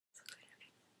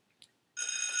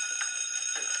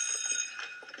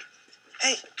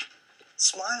Hey,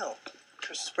 smile.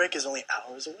 Christmas break is only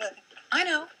hours away. I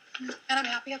know. And I'm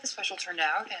happy how the special turned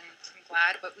out, and I'm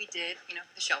glad what we did,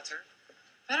 the shelter.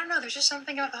 But I don't know, there's just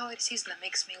something about the holiday season that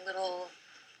makes me a little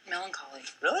melancholy.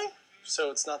 Really?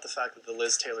 So it's not the fact that the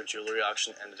Liz Taylor jewelry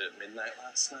auction ended at midnight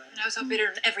last night? And I was so bitter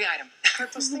in every item.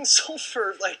 But those things sold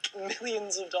for,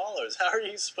 millions of dollars. How are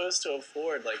you supposed to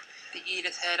afford, The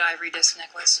Edith Head ivory disc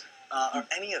necklace. or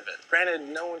any of it? Granted,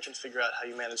 no one can figure out how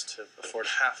you managed to afford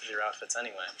half of your outfits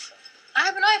anyway. I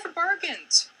have an eye for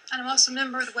bargains. And I'm also a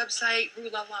member of the website Rue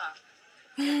La La.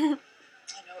 I know,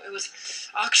 it was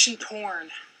auction porn.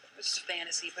 It was just a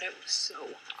fantasy, but it was so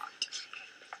hot.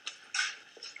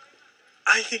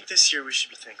 I think this year we should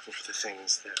be thankful for the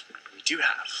things that we do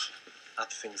have, not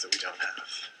the things that we don't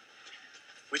have.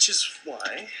 Which is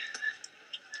why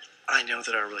I know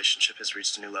that our relationship has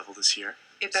reached a new level this year.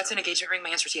 If that's an engagement ring, my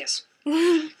answer is yes.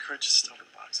 Courage, just open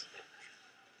the box.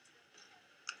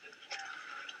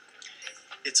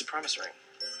 It's a promise ring.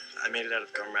 I made it out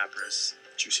of gum wrappers,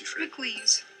 juicy fruit.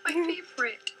 Wrigley's, my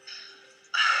favorite.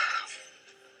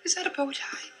 Is that a bow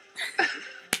tie?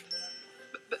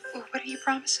 but what are you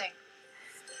promising?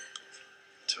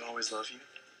 To always love you.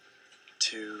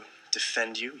 To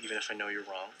defend you, even if I know you're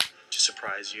wrong. To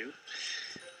surprise you.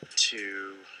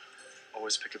 To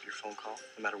always pick up your phone call,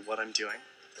 no matter what I'm doing.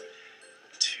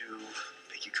 To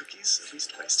bake you cookies at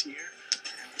least twice a year.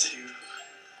 And to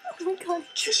Oh my god.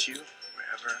 kiss you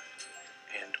wherever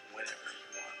and whenever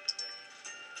you want.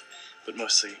 But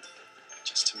mostly,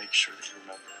 just to make sure that you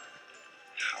remember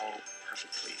how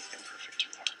perfectly imperfect you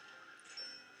are.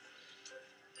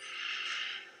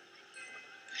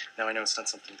 Now, I know it's not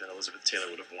something that Elizabeth Taylor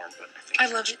would have worn, but I think... I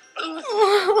love it.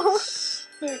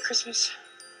 Merry Christmas.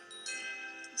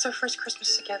 It's our first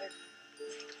Christmas together.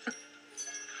 The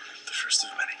first of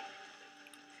many.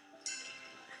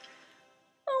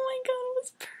 Oh my god, it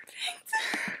was perfect.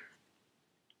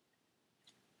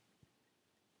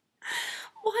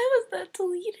 Why was that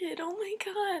deleted? Oh my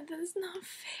god, that is not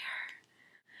fair.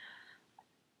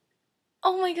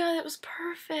 Oh my god, it was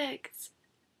perfect.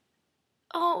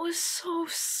 Oh, it was so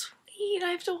sweet.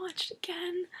 I have to watch it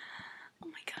again. Oh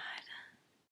my god.